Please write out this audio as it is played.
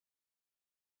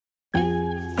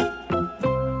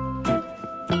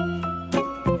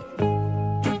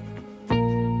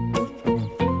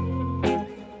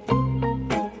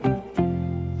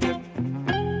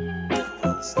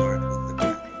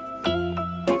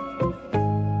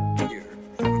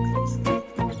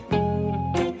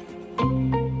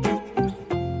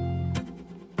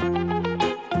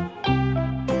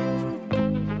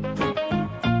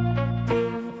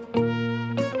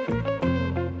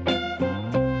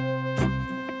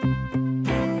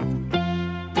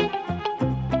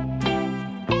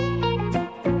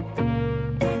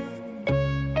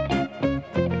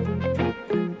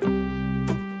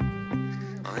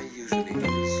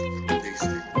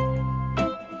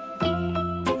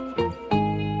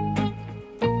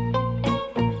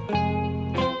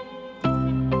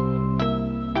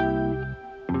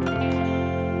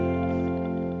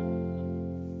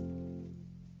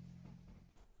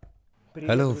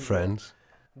Hello, friends.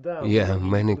 Yeah,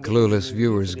 many clueless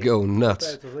viewers go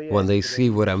nuts when they see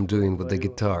what I'm doing with the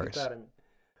guitars.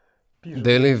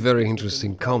 They leave very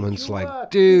interesting comments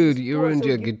like, "Dude, you ruined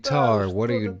your guitar,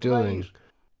 what are you doing?"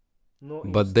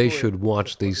 But they should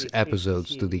watch these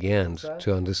episodes to the end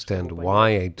to understand why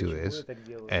I do it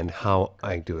and how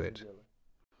I do it.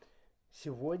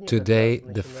 Today,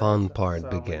 the fun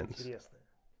part begins.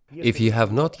 If you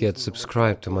have not yet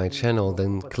subscribed to my channel,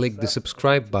 then click the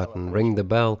subscribe button, ring the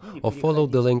bell, or follow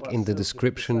the link in the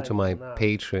description to my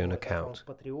Patreon account,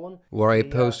 where I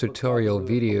post tutorial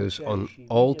videos on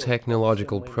all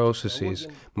technological processes,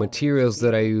 materials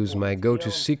that I use, my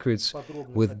go-to secrets,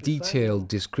 with detailed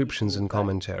descriptions and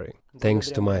commentary.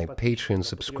 Thanks to my Patreon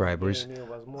subscribers,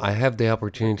 I have the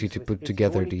opportunity to put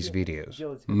together these videos,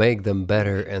 make them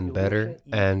better and better,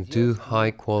 and do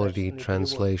high-quality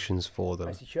translations for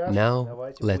them.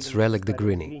 Now, let's relic the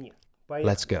Greenie.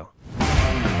 Let's go.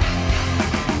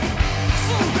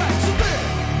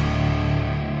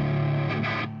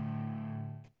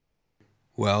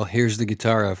 Well, here's the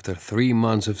guitar after 3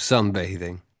 months of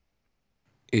sunbathing.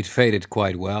 It faded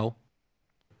quite well.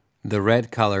 The red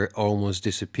color almost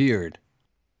disappeared,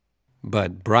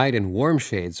 but bright and warm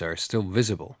shades are still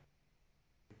visible.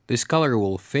 This color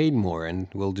will fade more and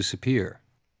will disappear.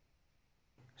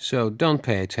 So don't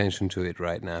pay attention to it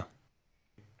right now.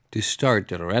 To start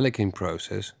the relicing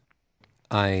process,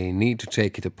 I need to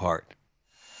take it apart.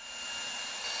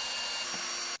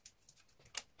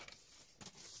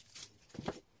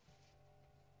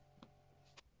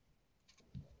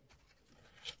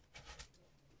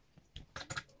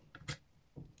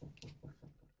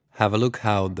 Have a look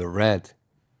how the red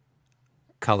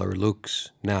color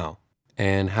looks now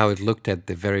and how it looked at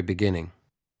the very beginning.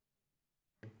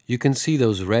 You can see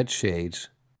those red shades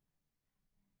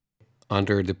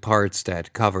under the parts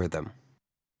that cover them.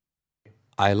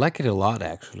 I like it a lot,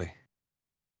 actually.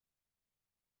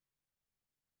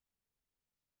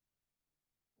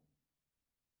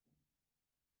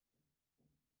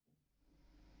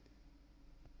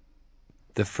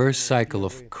 The first cycle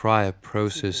of cryo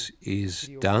process is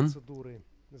done.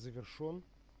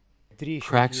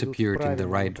 Cracks appeared in the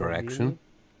right direction,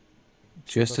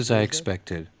 just as I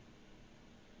expected.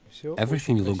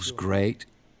 Everything looks great,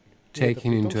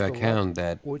 taking into account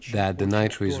that the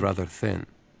nitro is rather thin.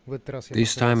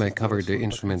 This time I covered the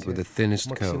instrument with the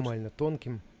thinnest coat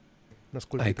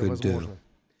I could do.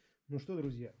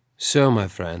 So, my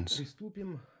friends,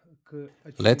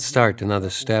 let's start another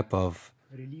step of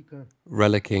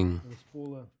relicing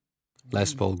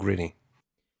Les Paul Greeny.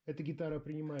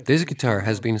 This guitar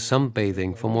has been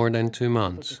sunbathing for more than 2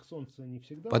 months.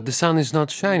 But the sun is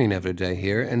not shining every day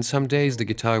here, and some days the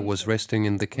guitar was resting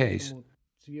in the case.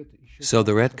 So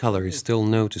the red color is still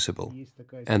noticeable,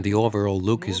 and the overall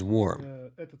look is warm.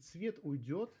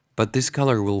 But this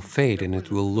color will fade and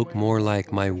it will look more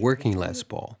like my working Les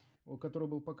Paul.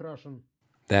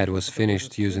 That was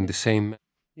finished using the same.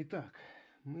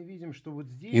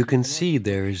 You can see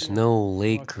there is no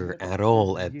lacquer at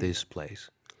all at this place,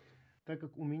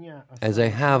 as I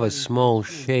have a small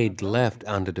shade left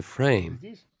under the frame,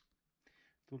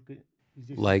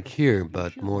 like here,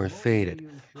 but more faded.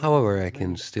 However, I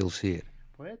can still see it.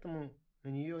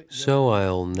 So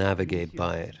I'll navigate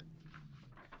by it.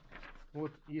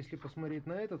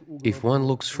 If one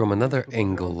looks from another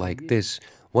angle like this,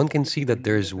 one can see that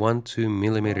there is 1-2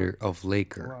 millimeter of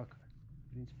lacquer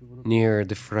near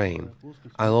the frame.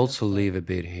 I'll also leave a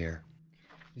bit here.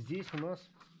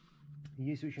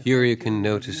 Here you can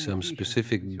notice some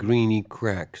specific greeny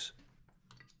cracks.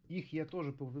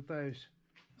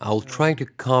 I'll try to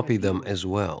copy them as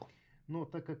well.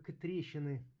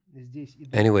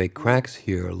 Anyway, cracks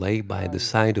here lay by the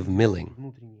side of milling.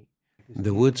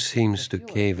 The wood seems to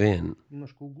cave in,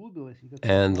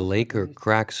 and the lacquer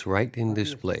cracks right in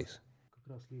this place.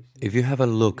 If you have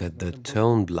a look at the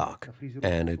tone block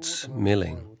and its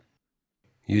milling,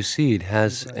 you see it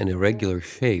has an irregular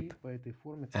shape,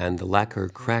 and the lacquer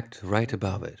cracked right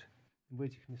above it.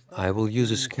 I will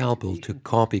use a scalpel to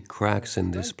copy cracks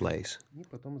in this place,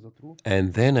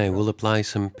 and then I will apply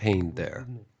some paint there.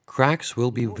 Cracks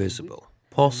will be visible.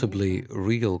 Possibly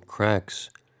real cracks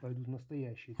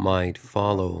might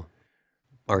follow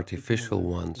artificial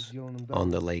ones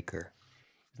on the lacquer.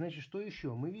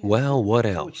 Well, what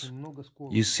else?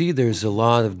 You see there's a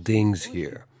lot of dings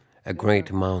here, a great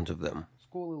amount of them.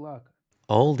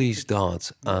 All these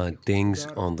dots are dings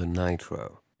on the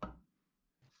nitro.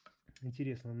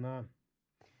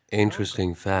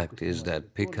 Interesting fact is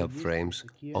that pickup frames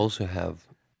also have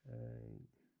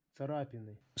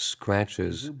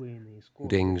scratches,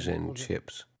 dings and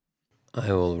chips.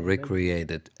 I will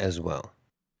recreate it as well.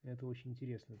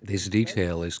 This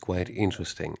detail is quite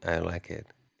interesting, I like it.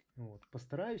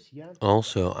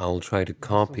 Also, I'll try to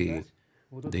copy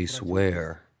this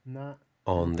wear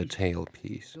on the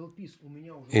tailpiece.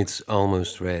 It's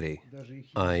almost ready.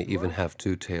 I even have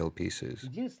two tailpieces.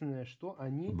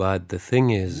 But the thing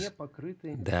is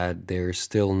that they're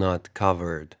still not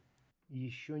covered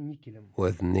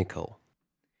with nickel.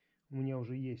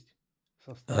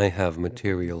 I have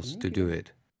materials to do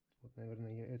it.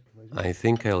 I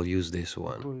think I'll use this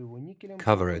one.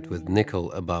 Cover it with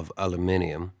nickel above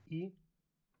aluminium.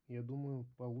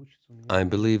 I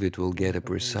believe it will get a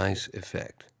precise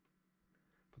effect.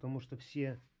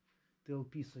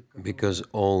 Because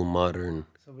all modern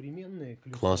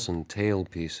Clausen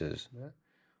tailpieces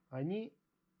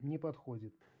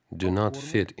do not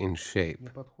fit in shape,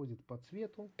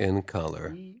 in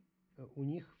color,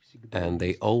 and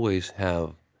they always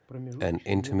have an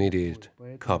intermediate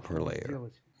copper layer.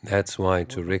 That's why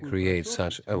to recreate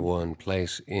such a worn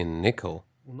place in nickel,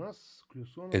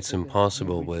 it's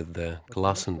impossible with the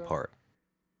Clausen part,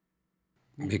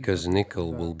 because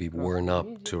nickel will be worn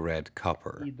up to red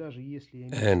copper.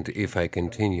 And if I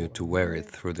continue to wear it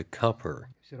through the copper,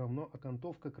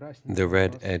 the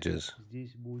red edges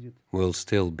will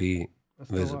still be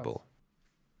visible.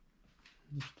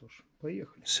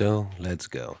 So, let's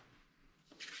go.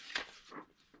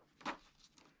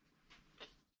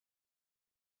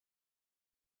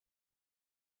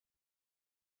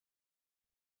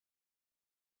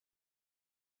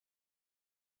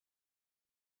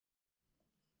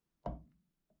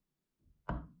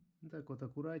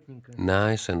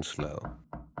 Nice and slow.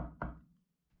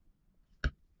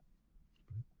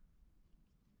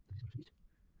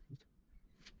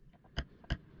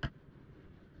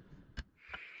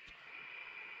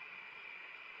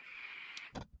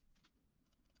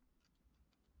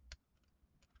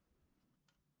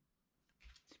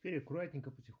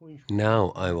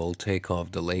 Now I will take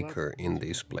off the lacquer in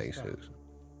these places.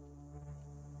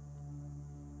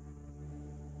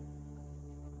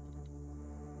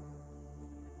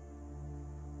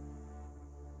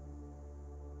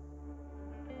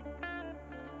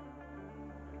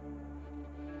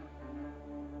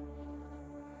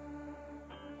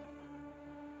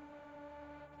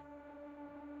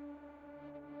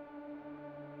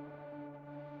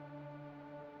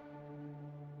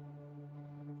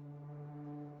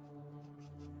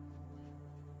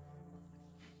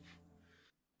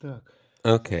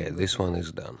 Okay, this one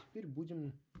is done.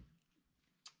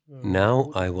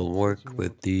 Now I will work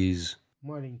with these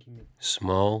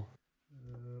small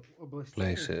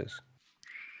places.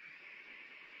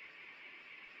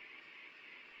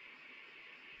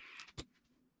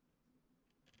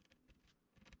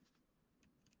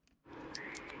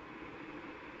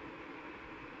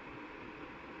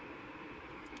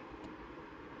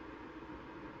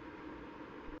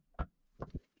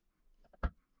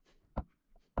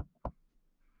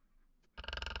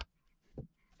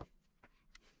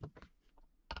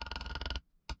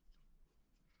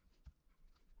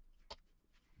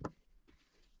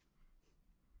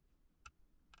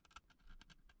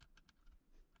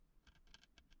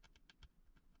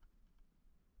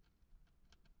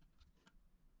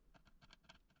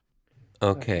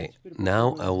 Okay,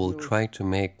 now I will try to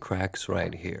make cracks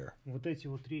right here.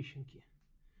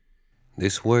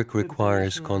 This work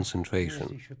requires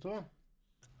concentration.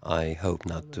 I hope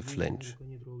not to flinch.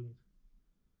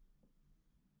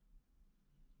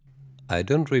 I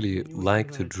don't really like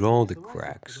to draw the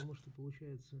cracks,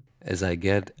 as I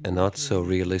get a not so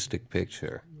realistic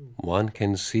picture. One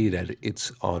can see that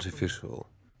it's artificial.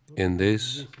 In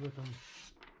this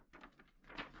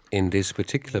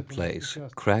particular place,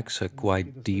 cracks are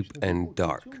quite deep and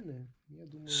dark,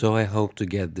 so I hope to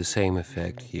get the same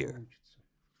effect here.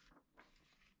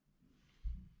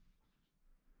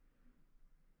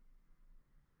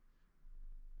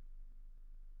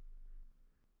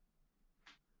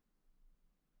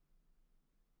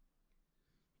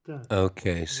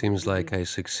 Okay, seems like I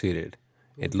succeeded.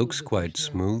 It looks quite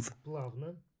smooth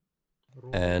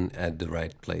and at the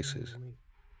right places.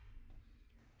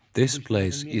 This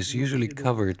place is usually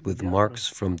covered with marks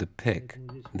from the pick.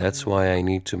 That's why I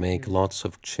need to make lots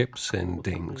of chips and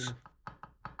dings.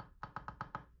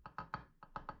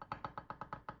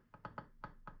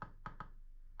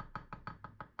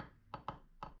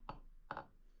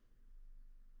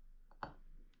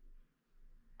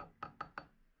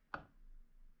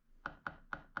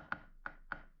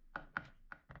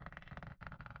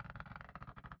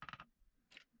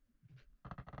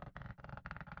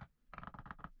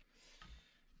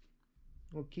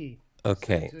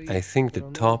 Okay, I think the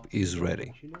top is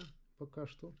ready.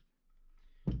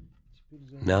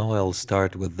 Now I'll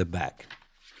start with the back.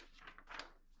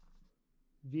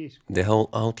 The whole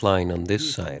outline on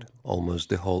this side, almost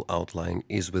the whole outline,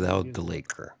 is without the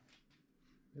lacquer.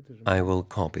 I will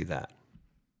copy that.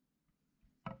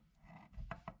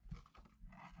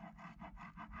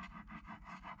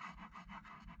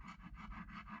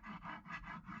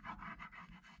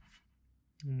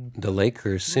 The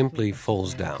lacquer simply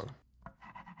falls down.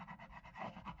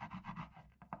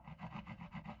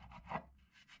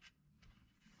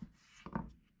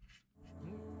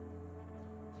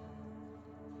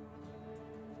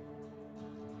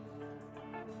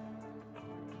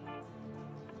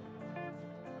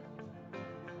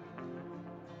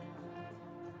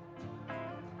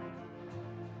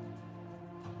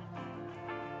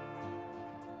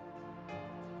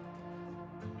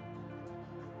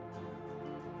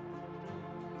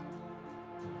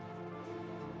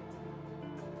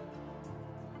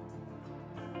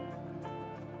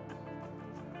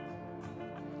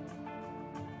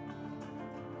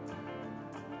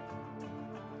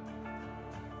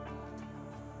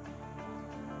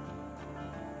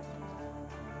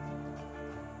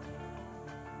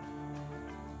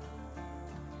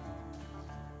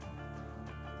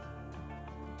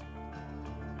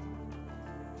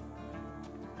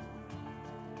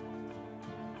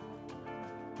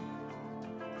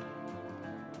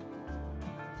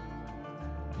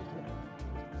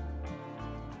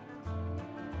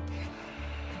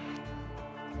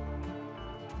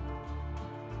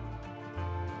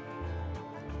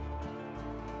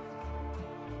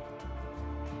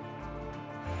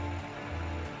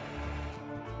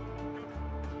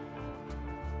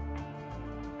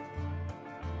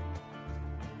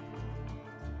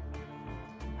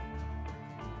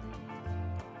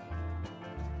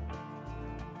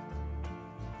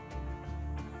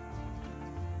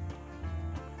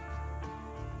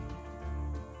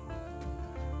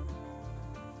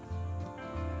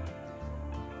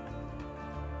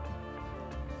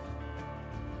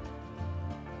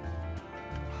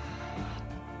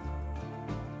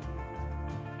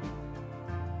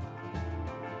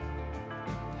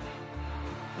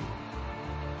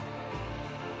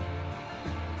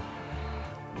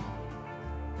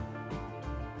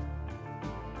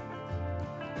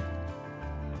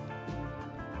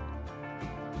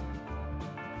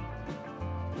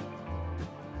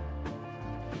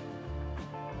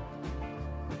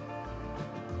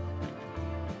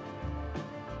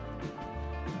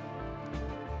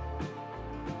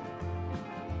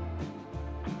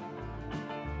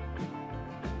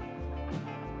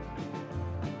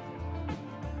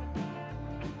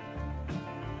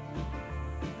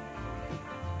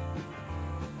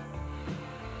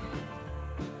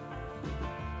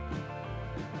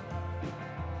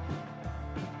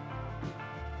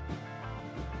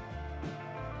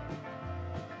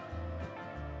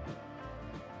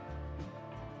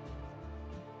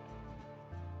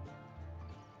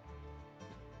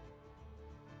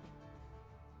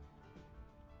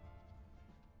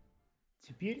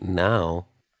 Now,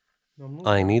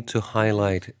 I need to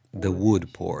highlight the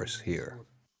wood pores here.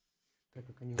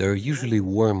 They're usually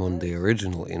warm on the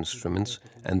original instruments,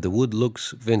 and the wood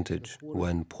looks vintage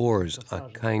when pores are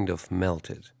kind of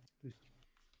melted.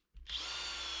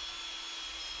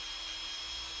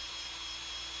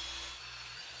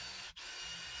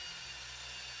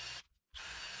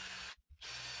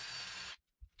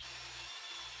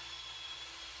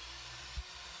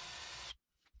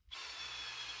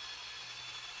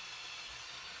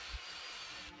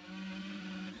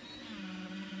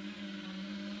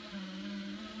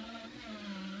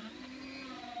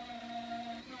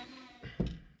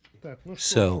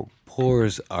 So,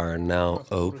 pores are now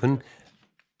open,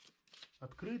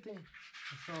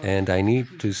 and I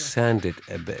need to sand it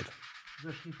a bit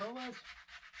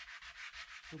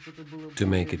to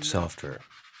make it softer.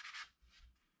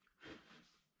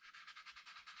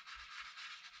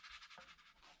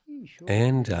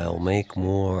 And I'll make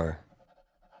more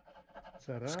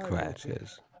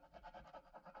scratches.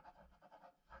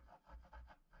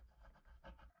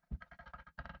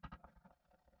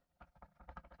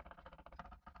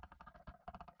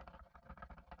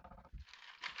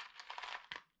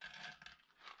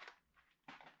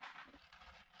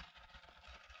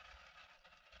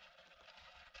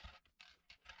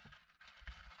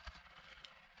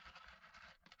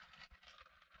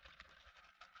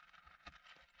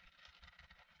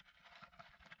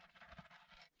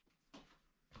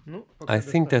 I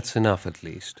think that's enough at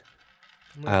least.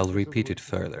 I'll repeat it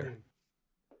further.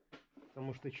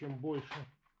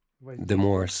 The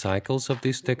more cycles of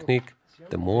this technique,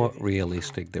 the more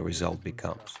realistic the result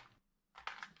becomes.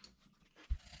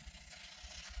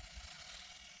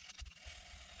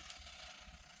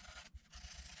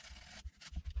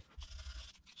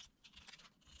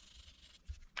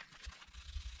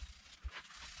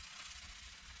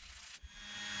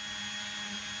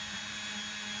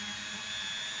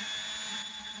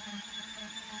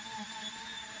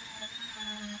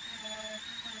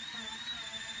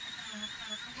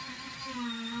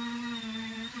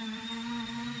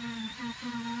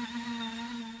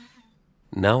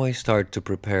 Now I start to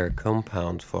prepare a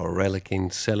compound for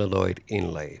relicing celluloid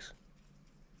inlays.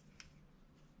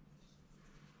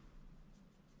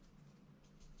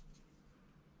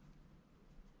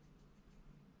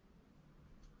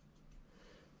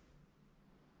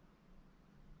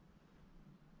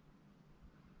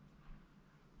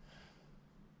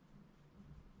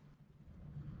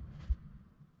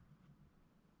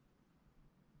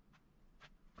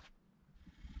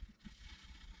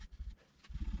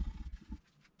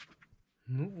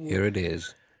 Here it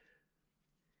is.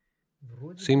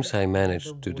 Seems I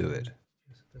managed to do it.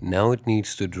 Now it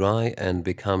needs to dry and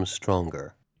become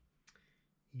stronger.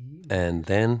 And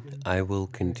then I will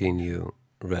continue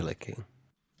relicking.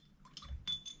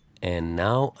 And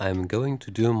now I'm going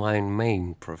to do my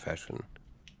main profession,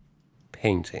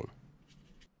 painting.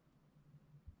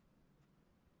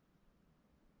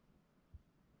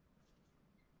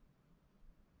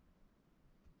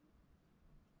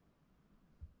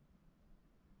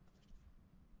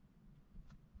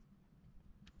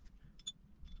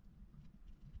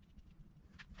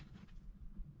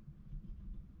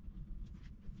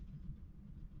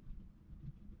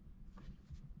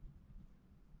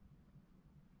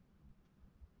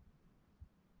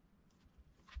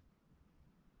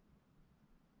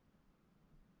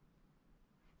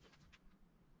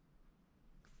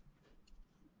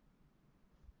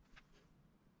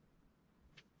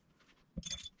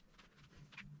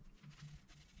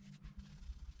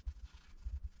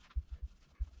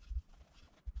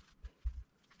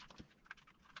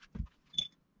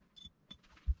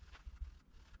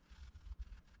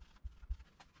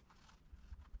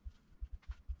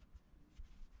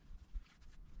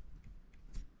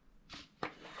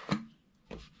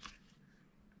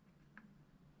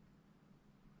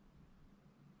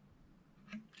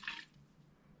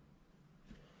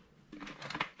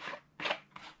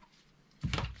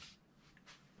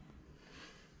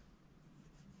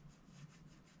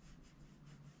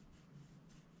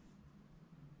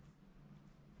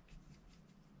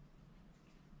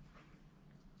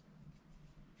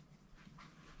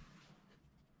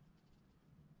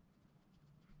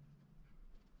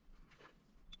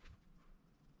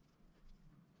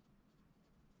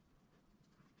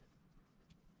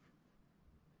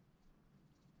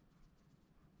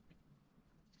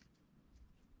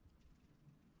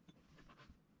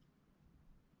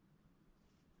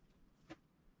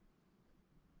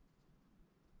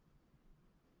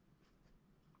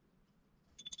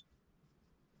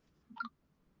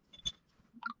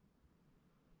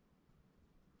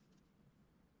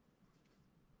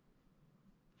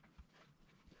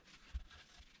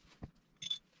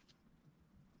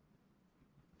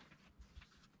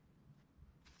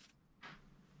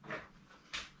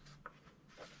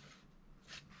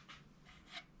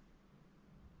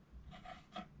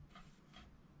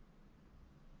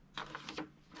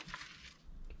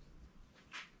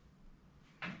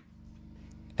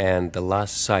 And the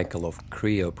last cycle of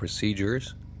cryo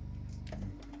procedures.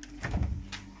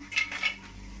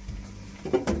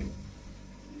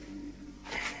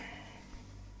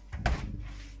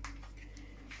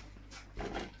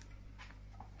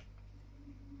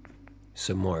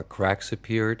 Some more cracks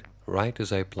appeared right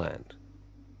as I planned.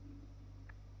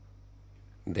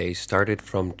 They started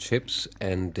from chips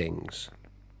and dings.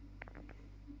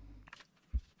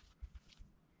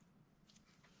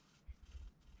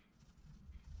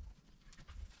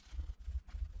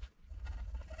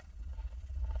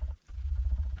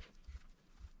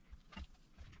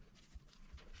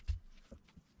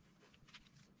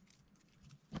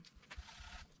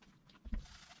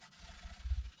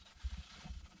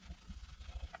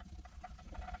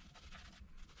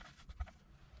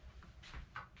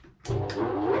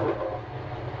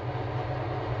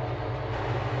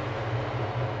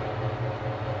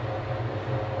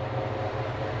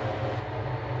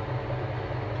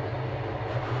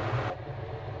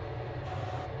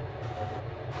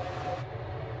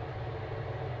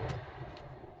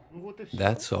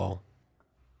 That's all.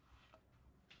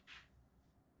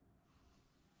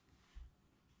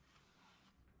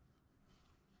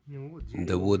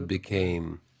 The wood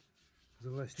became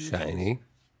shiny.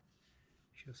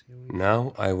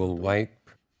 Now I will wipe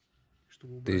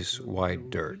this white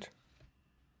dirt.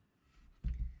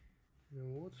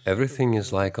 Everything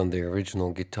is like on the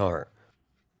original guitar.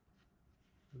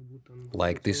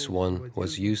 Like this one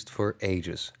was used for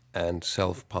ages and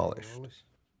self-polished.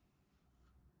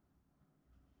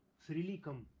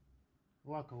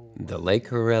 The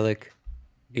lacquer relic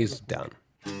is done.